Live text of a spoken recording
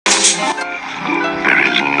There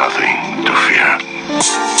is nothing to fear.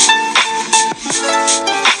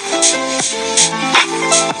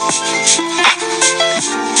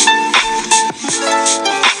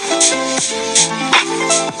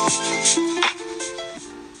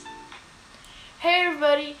 Hey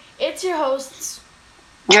everybody, it's your hosts,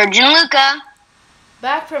 George and Luca,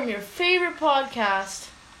 back from your favorite podcast.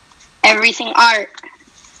 Everything Art.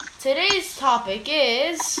 Today's topic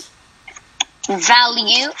is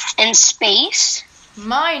Value and space.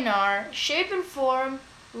 mine are shape and form,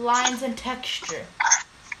 lines and texture.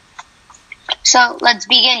 So let's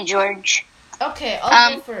begin, George. Okay,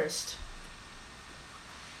 I'll go first.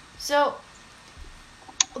 So,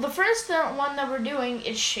 the first one that we're doing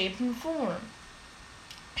is shape and form.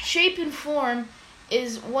 Shape and form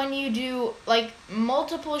is when you do like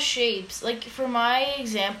multiple shapes. Like for my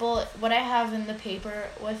example, what I have in the paper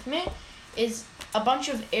with me is a bunch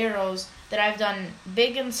of arrows that I've done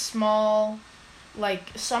big and small,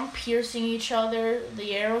 like some piercing each other.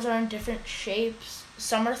 The arrows are in different shapes.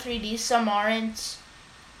 Some are 3D, some aren't.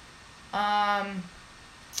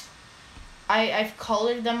 I've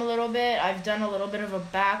colored them a little bit. I've done a little bit of a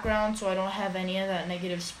background so I don't have any of that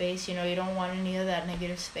negative space. You know, you don't want any of that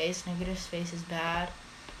negative space. Negative space is bad.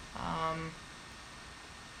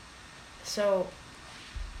 So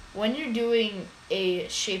when you're doing a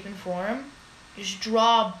shape and form, just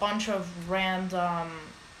draw a bunch of random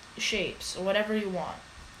shapes, or whatever you want.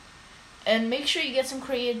 And make sure you get some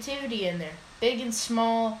creativity in there. Big and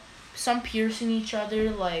small, some piercing each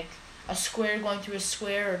other, like a square going through a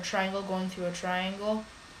square or a triangle going through a triangle.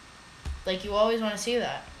 Like, you always want to see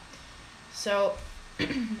that. So,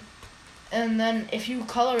 and then if you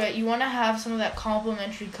color it, you want to have some of that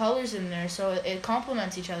complementary colors in there so it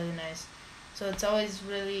complements each other nice. So it's always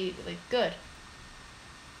really, like, good.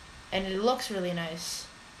 And it looks really nice.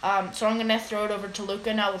 So I'm going to throw it over to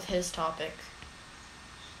Luca now with his topic.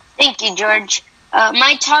 Thank you, George.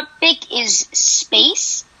 My topic is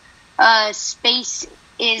space. Space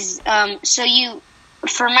is,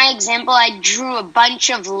 for my example, I drew a bunch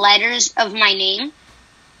of letters of my name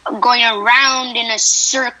going around in a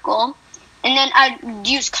circle, and then I'd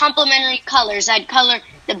use complementary colors. I'd color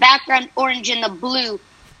the background orange and the blue.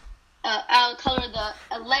 I'll color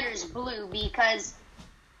the letters blue because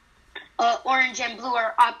orange and blue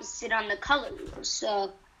are opposite on the color wheel.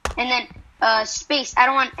 So, and then space, I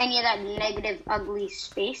don't want any of that negative, ugly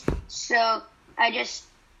space. So I just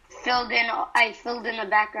filled in the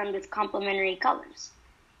background with complementary colors.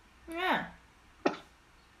 Yeah.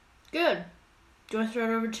 Good. Do you want to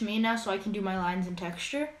throw it over to me now so I can do my lines and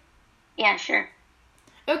texture? Yeah, sure.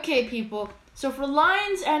 Okay, people. So for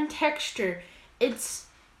lines and texture, it's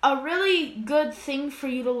a really good thing for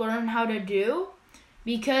you to learn how to do,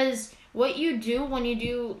 because what you do when you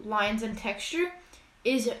do lines and texture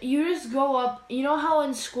is you just go up. You know how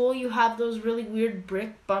in school you have those really weird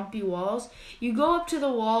brick bumpy walls? You go up to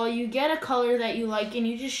the wall, you get a color that you like, and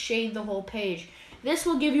you just shade the whole page. This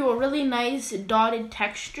will give you a really nice dotted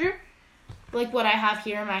texture, like what I have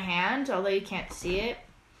here in my hand, although you can't see it.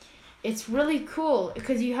 It's really cool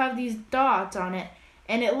because you have these dots on it,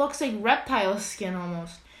 and it looks like reptile skin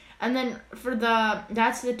almost. And then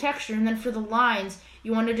that's the texture, and then for the lines,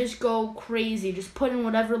 you want to just go crazy. Just put in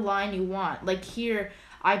whatever line you want. Like here,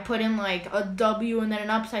 I put in like a W and then an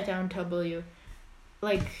upside down W.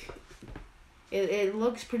 Like, it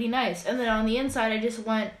looks pretty nice. And then on the inside, I just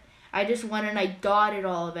went and I dotted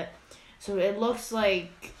all of it. So it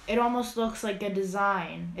almost looks like a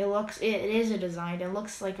design. It is a design. It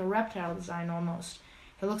looks like a reptile design almost.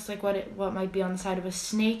 It looks like what might be on the side of a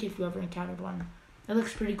snake if you ever encountered one. It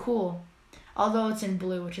looks pretty cool. Although it's in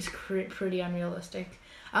blue, which is pretty unrealistic.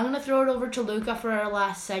 I'm going to throw it over to Luca for our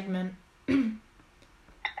last segment. Thank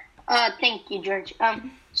you, George.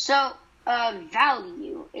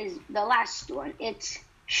 Value is the last one. It's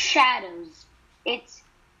shadows. It's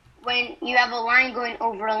when you have a line going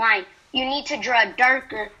over a line. You need to draw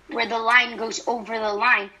darker where the line goes over the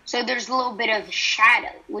line. So there's a little bit of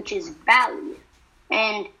shadow, which is value.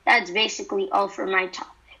 And that's basically all for my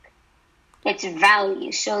topic. It's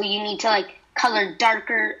value. So you need to color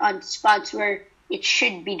darker on spots where it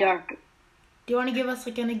should be darker. Do you want to give us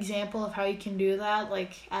an example of how you can do that,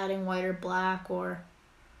 like adding white or black, or?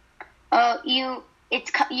 You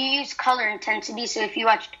use color intensity. So if you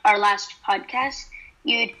watched our last podcast,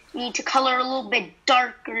 you'd need to color a little bit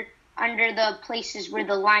darker under the places where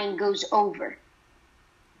the line goes over.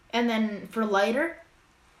 And then for lighter?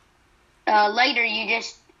 Lighter, you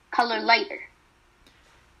just color lighter.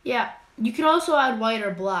 Yeah. You could also add white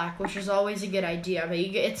or black, which is always a good idea, but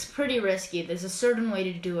it's pretty risky. There's a certain way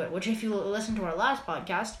to do it, which if you listen to our last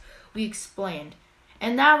podcast, we explained.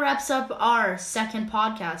 And that wraps up our second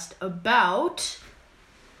podcast about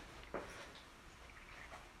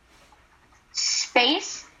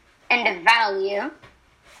space and value.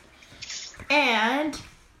 And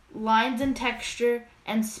lines and texture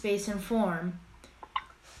and space and form.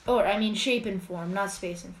 Shape and form, not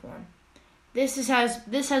space and form. This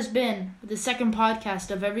has been the second podcast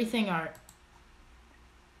of Everything Art.